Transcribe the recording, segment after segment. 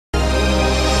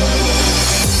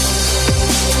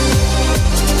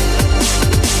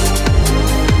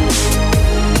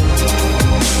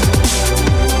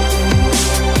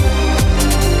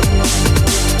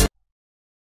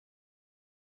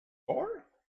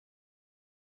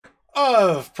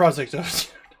of Project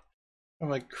Ozone. I'm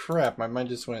like, crap, my mind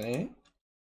just went, eh?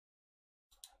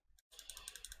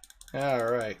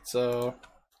 Alright, so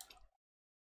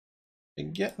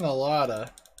been getting a lot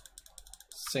of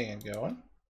sand going.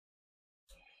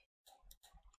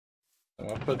 So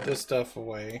I'll put this stuff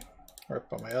away, or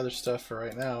put my other stuff for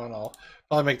right now, and I'll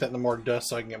probably make that into more dust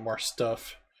so I can get more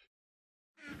stuff.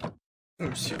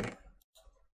 Oops,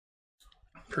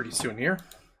 pretty soon here.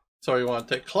 So we want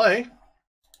to take clay,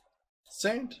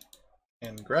 sand,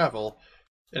 and gravel,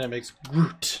 and it makes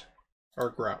grout, or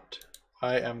grout.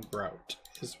 I am grout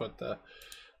is what the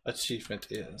achievement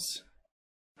is.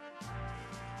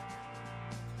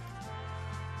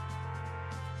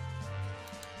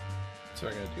 So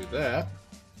I'm going to do that.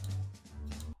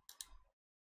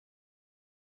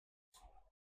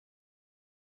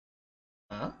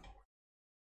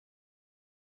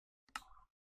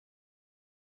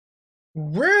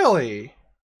 Really?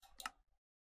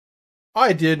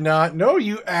 I did not know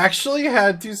you actually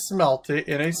had to smelt it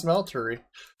in a smeltery.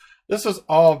 This was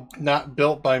all not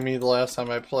built by me the last time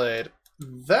I played.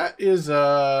 That is,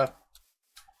 alright.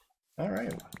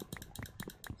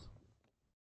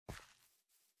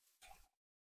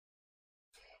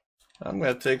 I'm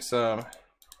going to take some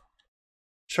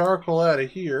charcoal out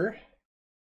of here.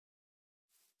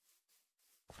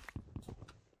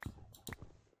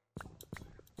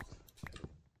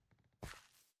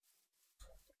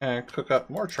 And cook up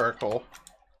more charcoal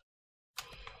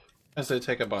as I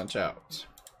take a bunch out.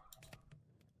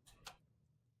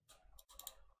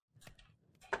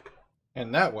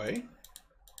 And that way,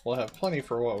 we'll have plenty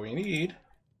for what we need,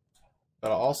 but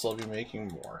I'll also be making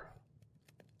more.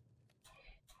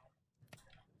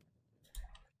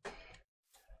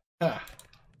 Ah.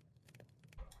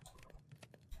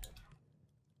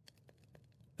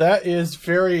 That is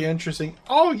very interesting.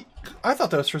 Oh, I thought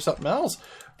that was for something else.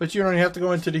 But you don't even have to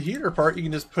go into the heater part. You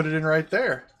can just put it in right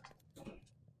there.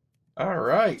 All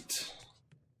right.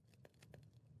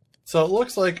 So it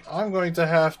looks like I'm going to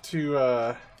have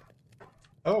to...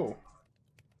 oh.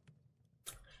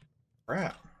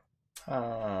 Crap.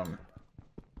 I'm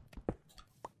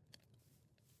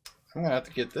going to have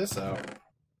to get this out.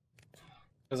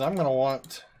 Because I'm going to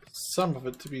want some of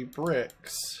it to be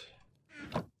bricks.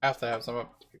 I have to have some of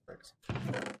it to be bricks.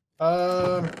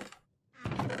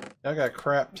 I got a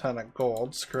crap ton of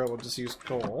gold. Screw it, we'll just use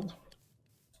gold.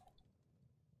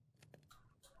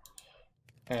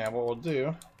 And what we'll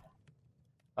do,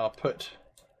 I'll put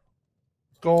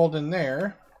gold in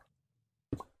there.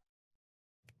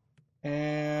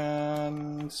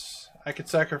 And I could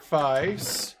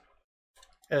sacrifice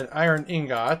an iron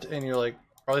ingot. And you're like,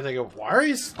 probably thinking, what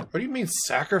do you mean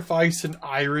sacrifice an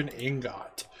iron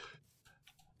ingot?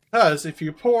 Because if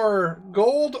you pour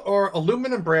gold or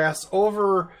aluminum brass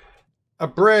over a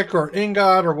brick or an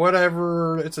ingot or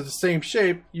whatever, it's of the same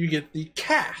shape, you get the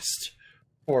cast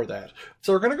for that.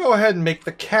 So we're going to go ahead and make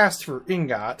the cast for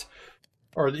ingot,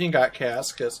 or the ingot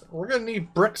cast, because we're going to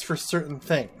need bricks for certain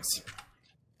things.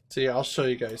 See, I'll show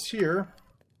you guys here.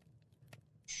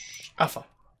 Alpha.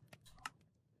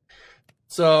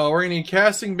 So we're going to need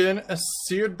casting bin,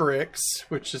 seared bricks,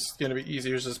 which is going to be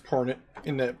easier, just pouring it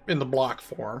in the block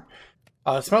form.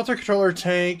 Smelter controller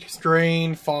tank,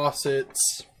 drain,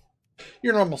 faucets,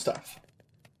 your normal stuff.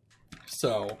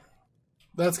 So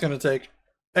that's going to take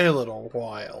a little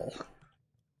while.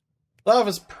 Lava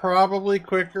is probably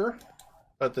quicker,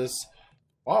 but this,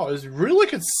 wow, is really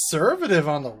conservative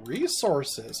on the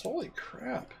resources. Holy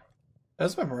crap.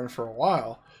 That's been running for a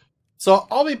while. So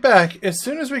I'll be back as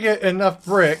soon as we get enough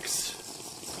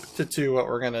bricks to do what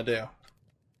we're going to do.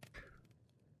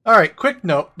 Alright, quick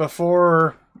note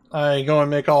before I go and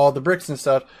make all the bricks and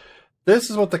stuff. This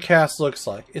is what the cast looks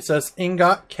like. It says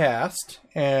ingot cast,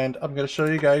 and I'm going to show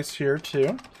you guys here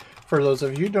too, for those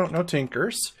of you who don't know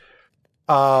Tinkers.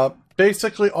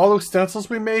 Basically, all those stencils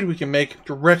we made, we can make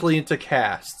directly into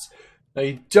casts. Now,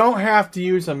 you don't have to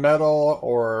use a metal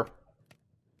or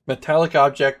metallic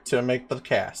object to make the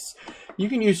casts. You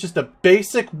can use just a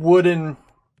basic wooden,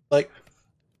 like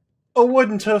a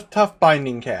wooden tough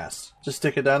binding cast. Just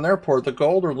stick it down there, pour the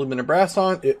gold or aluminum brass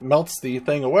on, it melts the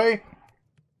thing away,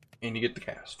 and you get the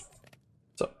cast.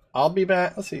 So I'll be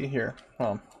back. Let's see here.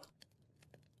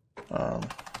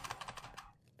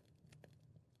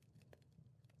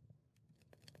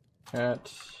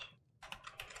 At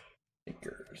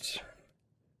Tinkers.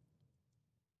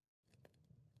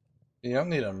 You don't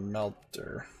need a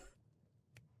melter.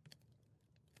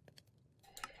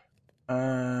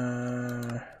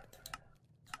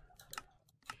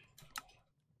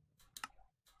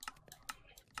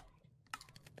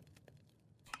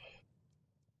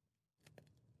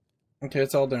 Okay,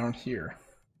 it's all down here.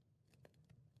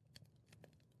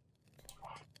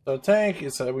 So tank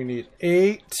is we need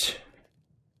 8.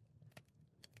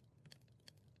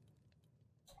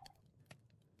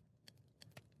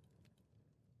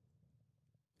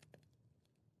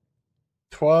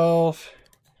 I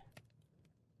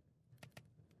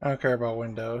don't care about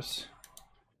windows.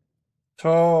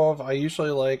 12. I usually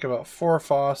like about 4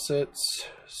 faucets,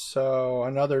 so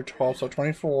another 12, so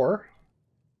 24.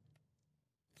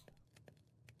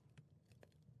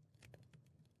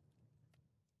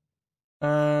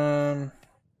 So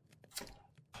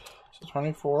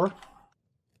 24.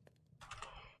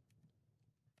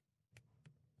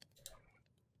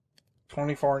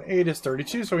 And 8 is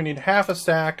 32, so we need half a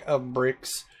stack of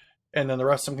bricks, and then the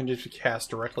rest of them can just be cast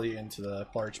directly into the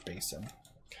large basin.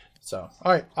 So,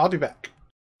 alright, I'll be back.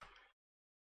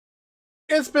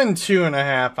 It's been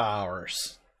 2.5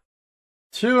 hours.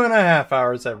 2.5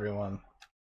 hours, everyone.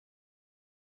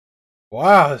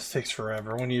 Wow, this takes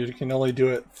forever when you can only do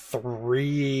it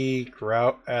 3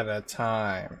 grout at a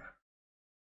time.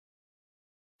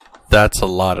 That's a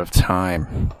lot of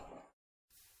time.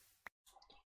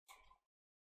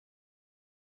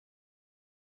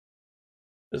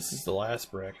 This is the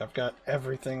last brick. I've got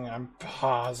everything, I'm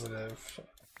positive.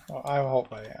 Well, I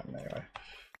hope I am, anyway.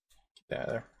 Get out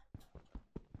of there.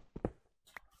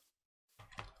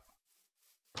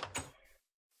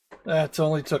 That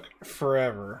only took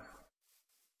forever.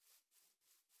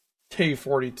 Day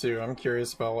 42. I'm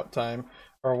curious about what time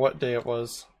or what day it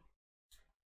was.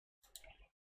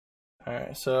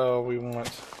 Alright, so we want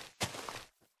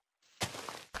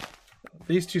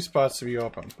these 2 spots to be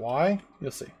open. Why?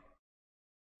 You'll see.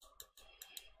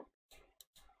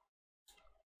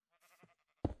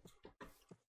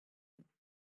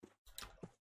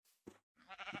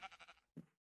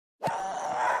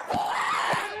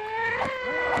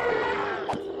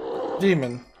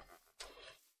 Demon.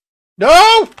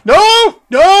 No! No!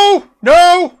 No!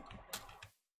 No!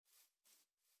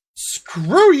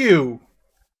 Screw you!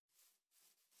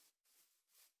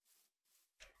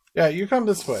 Yeah, you come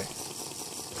this way.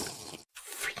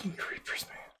 Freaking creepers,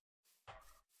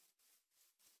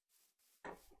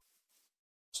 man.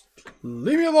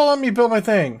 Leave me alone, let me build my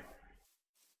thing.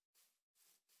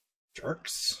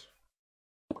 Jerks.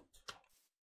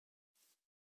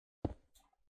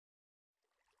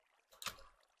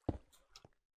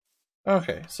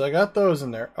 Okay, so I got those in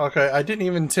there. Okay, I didn't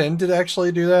even intend to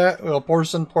actually do that. Well,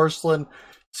 porcelain,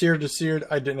 seared to seared.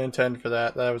 I didn't intend for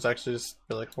that. That was actually just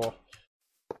really cool.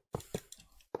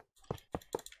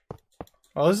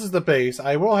 Well, this is the base.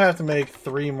 I will have to make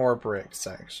 3 more bricks,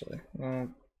 actually.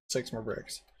 6 more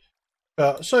bricks.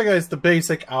 But I'll show you guys the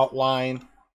basic outline.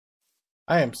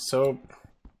 I am so...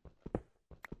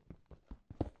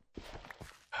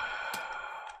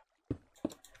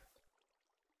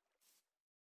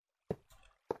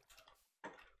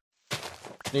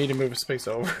 Need to move a space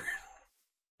over.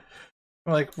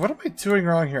 I'm like, what am I doing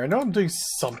wrong here? I know I'm doing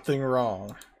something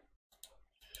wrong.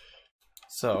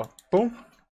 So, boom,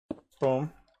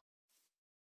 boom.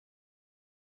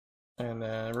 And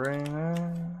then bring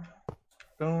that.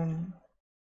 Boom.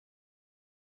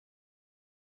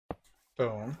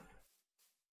 Boom.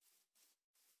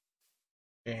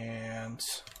 And...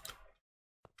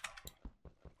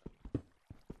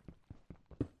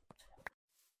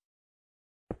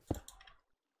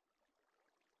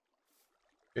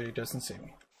 he doesn't see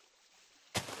me.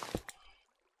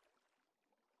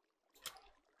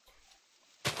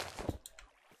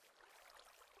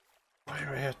 Why do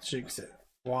I have to jinx it?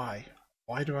 Why?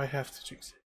 Why do I have to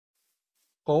jinx it?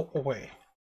 Go away.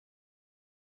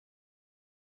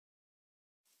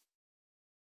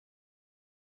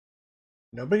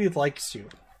 Nobody likes you.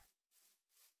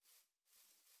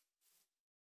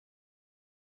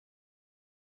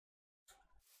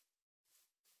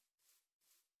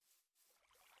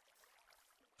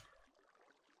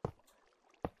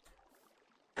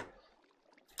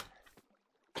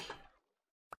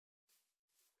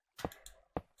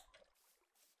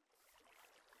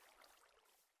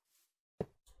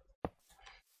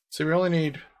 So we only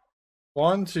need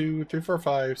 1, 2, 3, 4,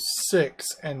 5, 6,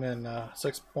 and then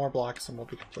 6 more blocks and we'll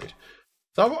be complete.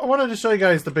 So I wanted to show you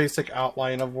guys the basic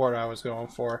outline of what I was going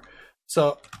for.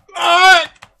 So,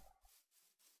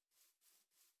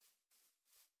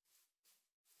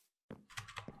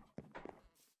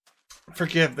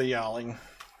 forgive the yelling.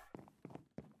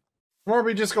 Or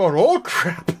we just going, oh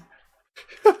crap!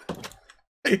 I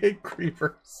hate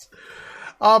creepers.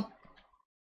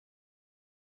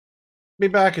 Be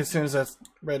back as soon as that's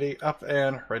ready, up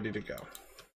and ready to go.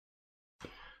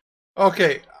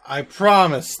 Okay, I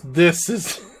promise this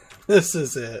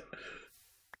is it.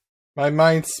 My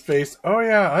mind space. Oh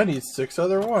yeah, I need 6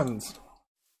 other ones.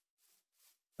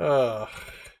 Uh,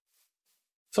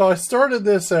 so I started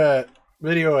this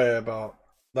video at about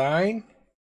 9.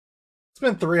 It's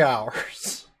been 3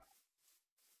 hours.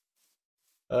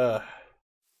 Anything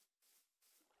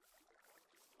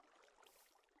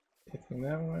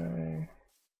that way?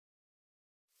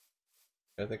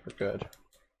 I think we're good.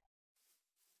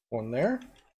 One there.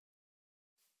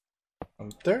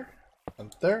 One there. One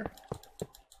there.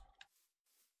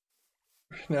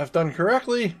 Now if done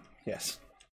correctly, yes.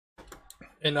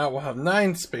 And now we'll have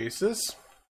 9 spaces.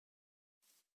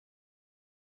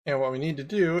 And what we need to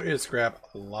do is grab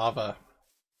lava.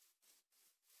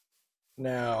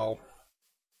 Now,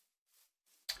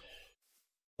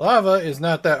 lava is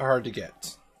not that hard to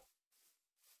get.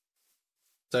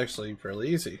 It's actually fairly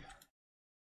easy.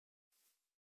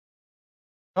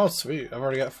 Oh, sweet. I've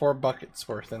already got 4 buckets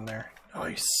worth in there.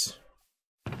 Nice.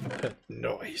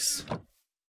 Nice.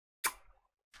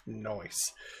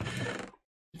 Nice.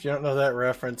 If you don't know that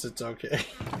reference, it's okay.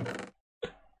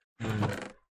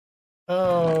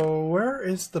 Oh, where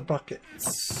is the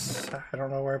buckets? I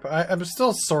don't know where, but I'm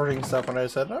still sorting stuff when I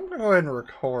said, I'm going to go ahead and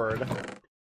record.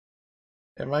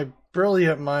 And my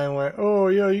brilliant mind went, oh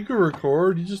yeah, you can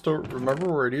record, you just don't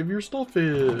remember where any of your stuff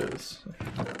is.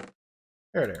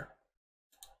 There.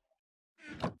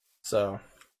 So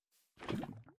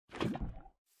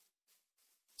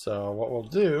what we'll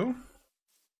do,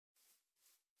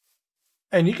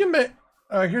 and you can make,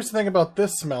 here's the thing about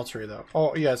this smeltery though.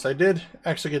 Oh yes, I did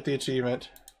actually get the achievement.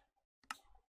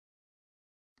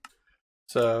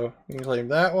 So you can claim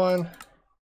that one,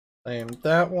 claim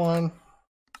that one,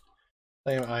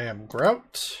 claim I am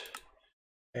grout,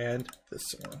 and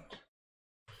this one.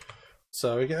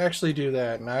 So we can actually do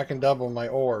that. Now I can double my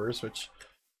ores, which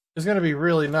is going to be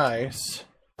really nice.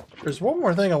 There's one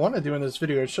more thing I want to do in this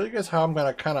video, show you guys how I'm going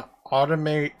to kind of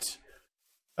automate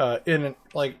in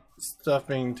like stuff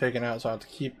being taken out, so I have to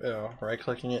keep right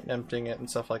clicking it and emptying it and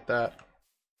stuff like that.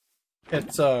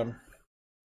 It's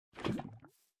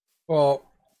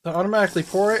well, to automatically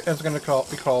pour it, it's going to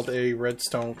be called a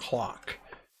redstone clock.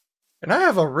 And I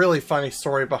have a really funny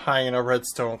story behind a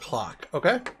redstone clock,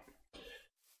 okay?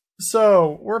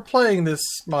 So we're playing this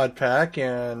mod pack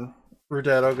and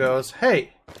Rudetto goes,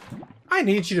 hey, I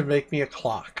need you to make me a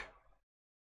clock.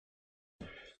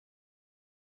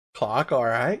 Clock,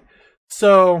 alright.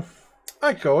 So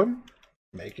I go and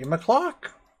make him a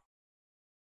clock.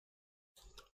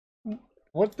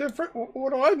 What different?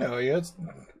 What do I know? It's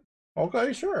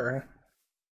okay, sure.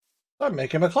 I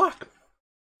make him a clock.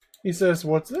 He says,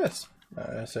 what's this?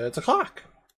 I said, it's a clock.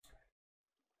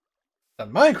 A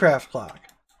Minecraft clock.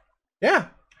 Yeah.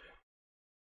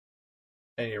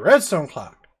 A redstone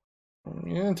clock.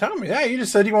 You didn't tell me that. You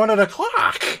just said you wanted a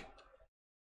clock.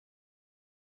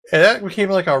 And that became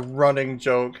like a running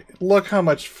joke. Look how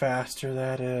much faster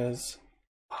that is.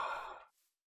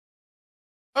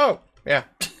 Oh, yeah.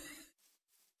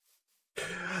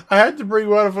 I had to bring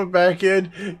one of them back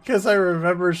in because I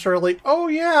remember shortly, oh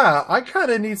yeah, I kind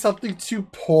of need something to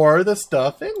pour the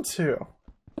stuff into.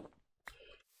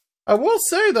 I will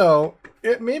say though,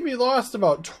 it made me lost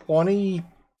about 20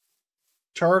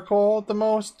 charcoal at the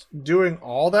most doing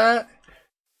all that.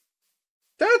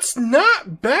 That's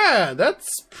not bad. That's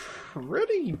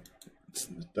pretty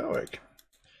stoic.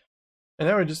 And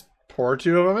then we just pour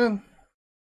 2 of them in.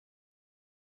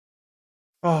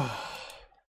 Oh,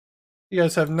 you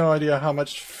guys have no idea how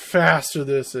much faster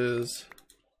this is.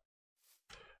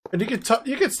 And you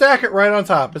can stack it right on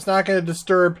top. It's not going to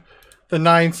disturb the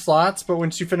 9 slots, but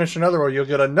once you finish another row, you'll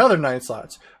get another 9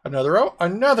 slots. Another row,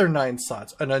 another 9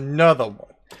 slots, and another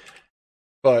one.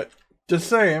 But just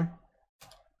saying,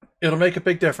 it'll make a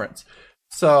big difference.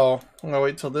 So I'm going to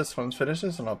wait till this one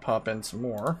finishes and I'll pop in some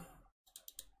more.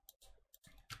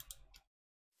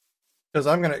 Because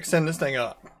I'm going to extend this thing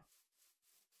up.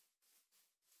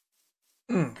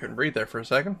 Couldn't breathe there for a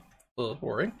second. A little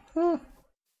worrying. It's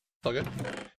all good.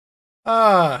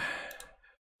 What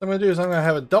I'm going to do is I'm going to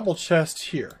have a double chest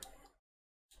here.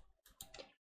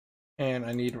 And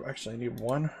I need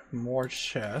 1 more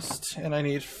chest. And I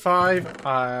need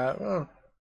 5,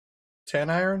 10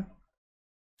 iron.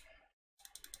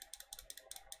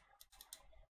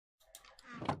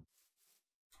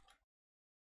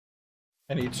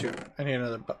 I need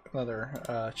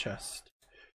another chest.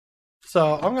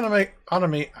 So I'm going to make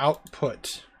automate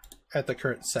output at the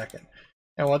current second.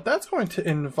 And what that's going to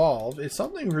involve is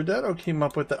something Rudetto came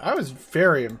up with that I was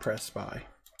very impressed by.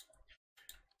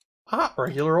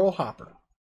 Regular old hopper.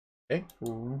 Okay,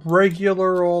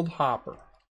 regular old hopper.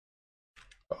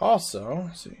 But also,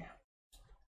 let's see.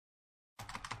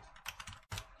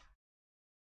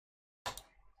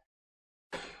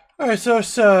 Alright, so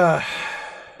it's,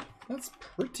 that's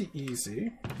pretty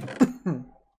easy.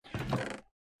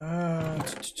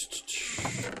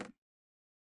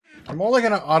 I'm only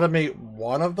going to automate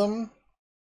one of them.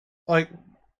 Like,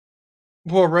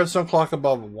 pull a redstone clock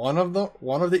above one of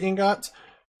the ingots.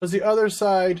 Because the other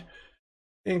side,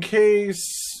 in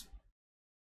case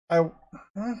I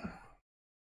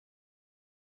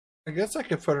guess I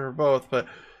could put it for both, but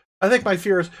I think my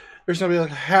fear is there's going to be like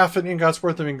half an ingot's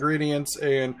worth of ingredients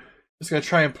and it's going to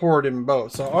try and pour it in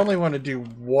both. So I only want to do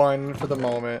one for the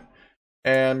moment,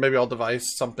 and maybe I'll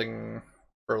devise something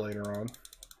for later on.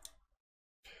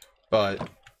 But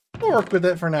we'll work with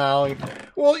it for now.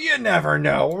 Well, you never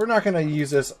know. We're not going to use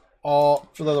this all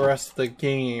for the rest of the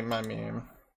game. I mean,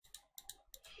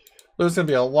 there's going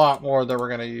to be a lot more that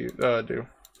we're going to do.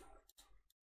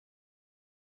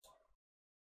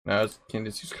 Now, can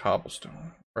just use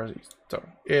cobblestone. Or is it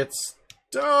stone? It's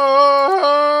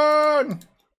stone!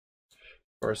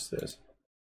 Of course it is.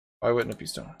 Why wouldn't it be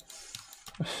stone?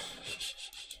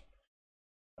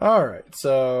 Alright,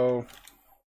 so...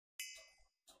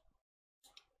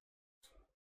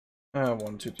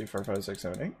 1, 2, 3, 4, 5, 6,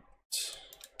 7, 8.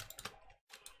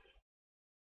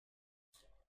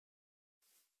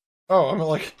 Oh, I'm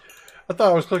like... I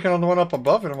thought I was clicking on the one up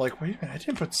above it. I'm like, wait a minute, I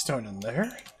didn't put stone in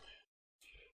there.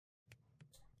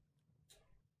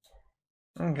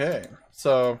 Okay,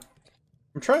 so...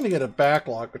 I'm trying to get a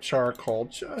backlog of charcoal,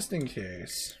 just in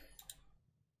case.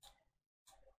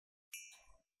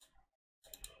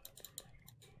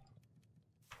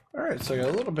 Alright, so I got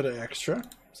a little bit of extra,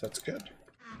 so that's good.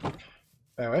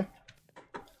 Anyway,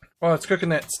 while it's cooking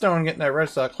that stone, getting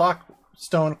that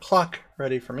stone clock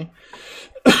ready for me.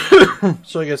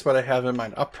 So I guess what I have in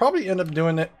mind. I'll probably end up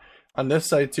doing it on this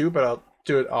side too, but I'll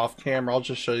do it off camera. I'll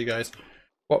just show you guys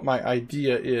what my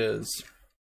idea is.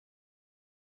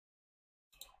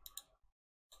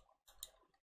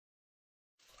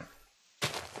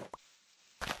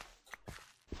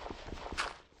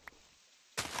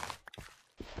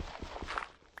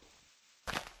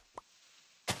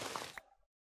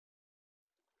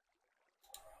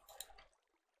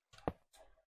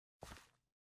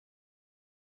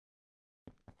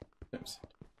 Oops.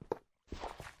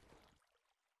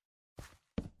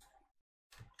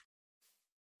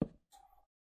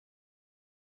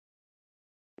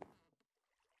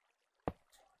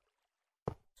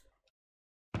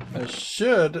 I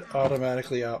should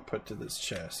automatically output to this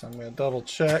chest. I'm going to double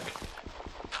check.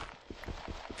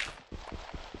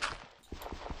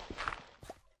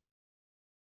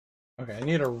 Okay, I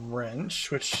need a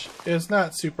wrench, which is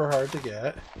not super hard to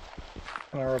get.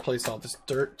 And I'll replace all this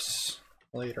dirt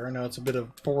later. I know it's a bit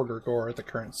of border gore at the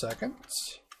current second.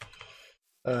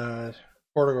 Border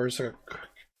gore is a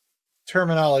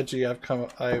terminology I've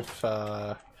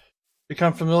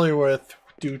become familiar with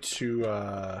due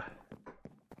to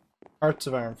Hearts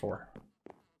of Iron 4.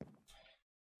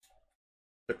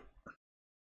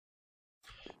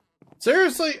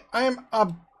 Seriously, I am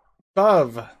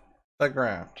above the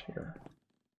ground here.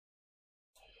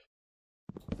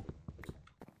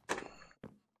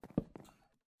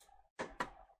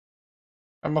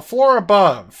 I'm a floor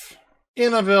above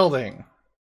in a building.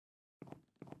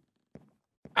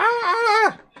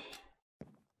 Ah!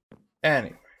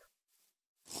 Anyway.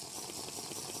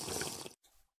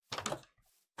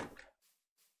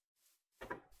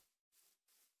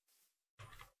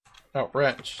 Oh,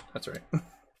 wrench. That's right.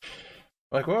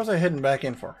 Like, what was I heading back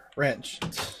in for? Wrench.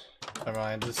 Never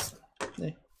mind. Just.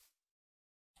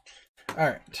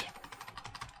 Alright.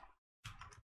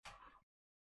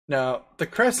 Now, the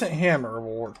crescent hammer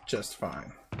will work just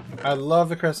fine. I love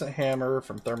the crescent hammer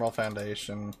from Thermal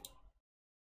Foundation.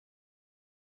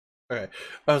 Okay.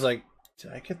 I was like,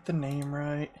 did I get the name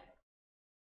right?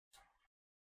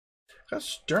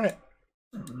 Gosh darn it.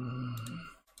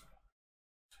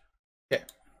 Okay.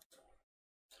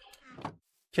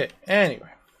 Okay,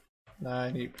 anyway.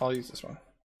 I'll use this one.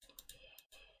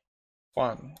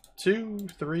 1, 2,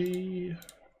 3.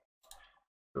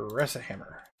 Crescent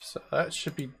hammer. So that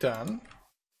should be done.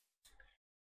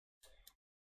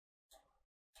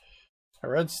 A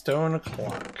redstone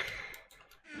clock.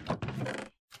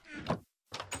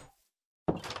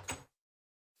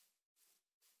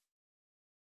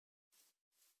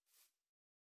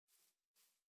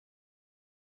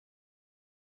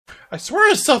 I swear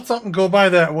I saw something go by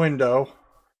that window.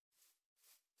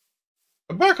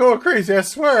 I'm not going crazy. I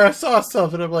swear I saw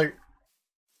something. I'm like,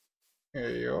 here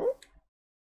you go.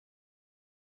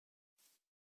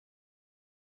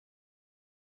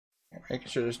 Making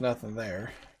sure there's nothing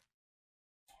there.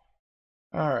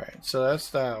 Alright, so that's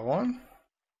that one.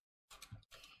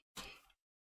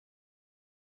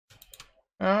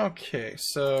 Okay,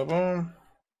 so boom.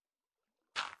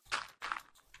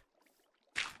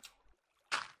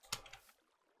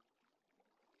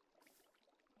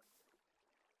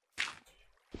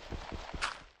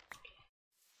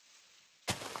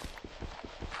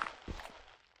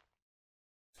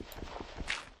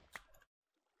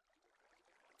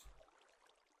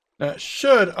 Now it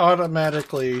should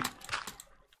automatically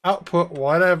output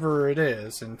whatever it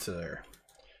is into there.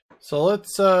 So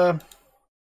let's do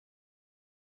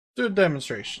a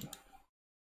demonstration.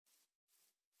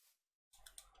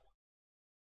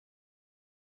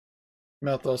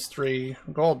 Melt those 3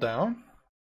 gold down.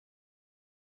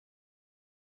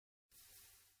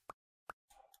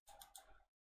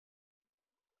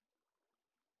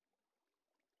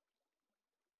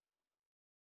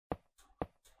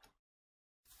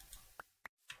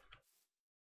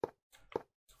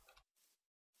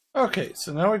 Okay,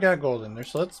 so now we got gold in there.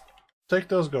 So let's take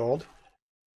those gold,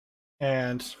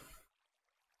 and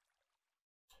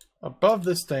above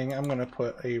this thing, I'm going to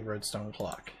put a redstone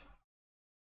clock.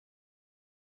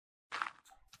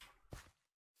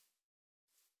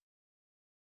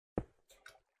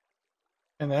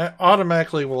 And that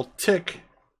automatically will tick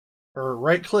or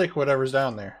right click whatever's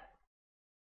down there.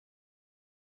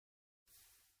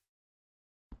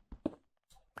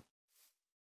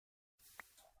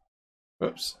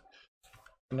 Whoops.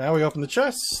 Now we open the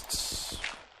chest.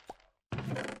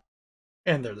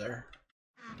 And they're there.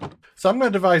 So I'm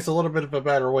going to devise a little bit of a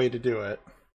better way to do it.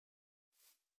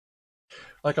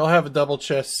 Like I'll have a double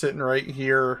chest sitting right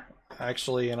here,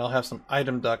 actually, and I'll have some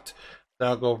item duct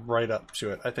that'll go right up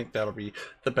to it. I think that'll be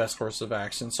the best course of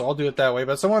action. So I'll do it that way.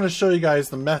 But so I want to show you guys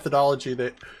the methodology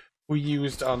that we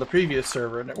used on the previous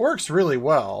server, and it works really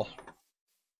well.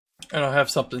 And I'll have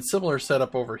something similar set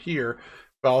up over here,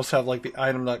 but I'll also have like the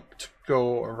item duct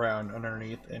go around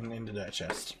underneath and into that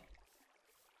chest.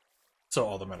 So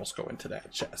all the metals go into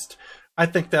that chest. I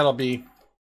think that'll be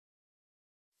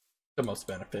the most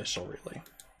beneficial, really.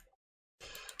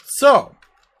 So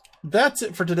that's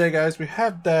it for today, guys. We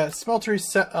have that smeltery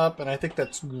set up, and I think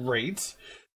that's great.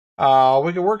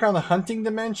 We can work on the hunting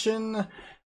dimension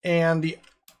and the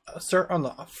start on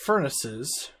the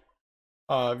furnaces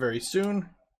very soon.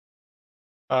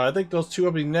 I think those 2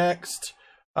 will be next.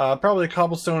 Probably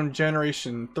cobblestone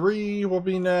generation 3 will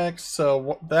be next.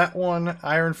 So that one,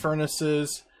 iron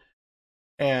furnaces,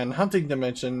 and hunting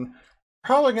dimension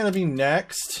probably going to be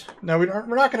next. Now we're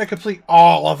not going to complete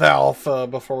all of alpha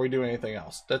before we do anything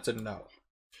else. That's a no.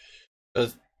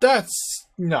 That's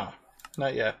no,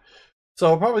 not yet. So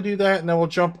we'll probably do that, and then we'll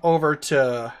jump over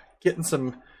to getting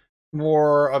some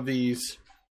more of these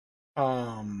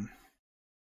upgrades.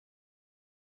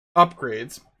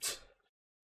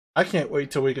 I can't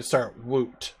wait till we can start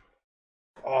Woot.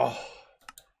 Oh,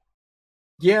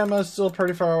 Gamma's still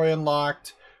pretty far away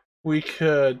unlocked. We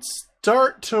could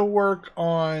start to work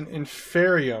on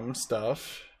Inferium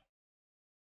stuff.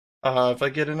 If I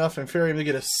get enough Inferium to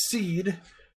get a seed,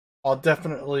 I'll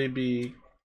definitely be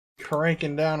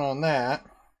cranking down on that.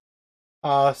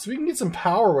 So we can get some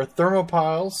power with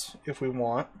thermopiles if we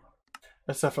want.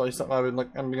 That's definitely something I'm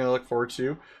going to look forward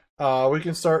to. We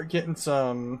can start getting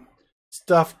some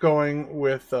stuff going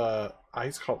with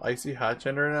it's called Icy Hot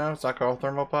Generator now. It's not called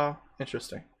thermopile.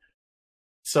 Interesting.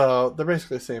 So they're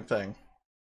basically the same thing.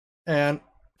 And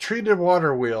treated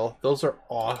water wheel, those are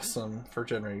awesome for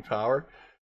generating power.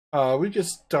 We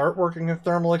just start working on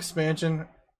thermal expansion.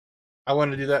 I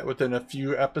want to do that within a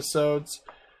few episodes.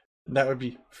 And that would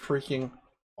be freaking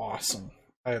awesome.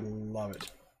 I love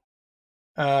it.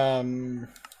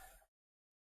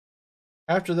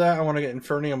 After that, I want to get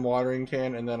Infernium watering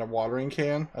can and then a watering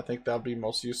can. I think that would be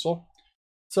most useful.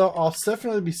 So I'll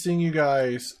definitely be seeing you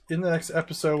guys in the next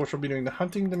episode, which will be doing the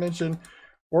hunting dimension,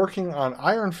 working on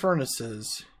iron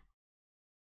furnaces,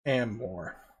 and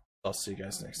more. I'll see you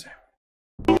guys next time.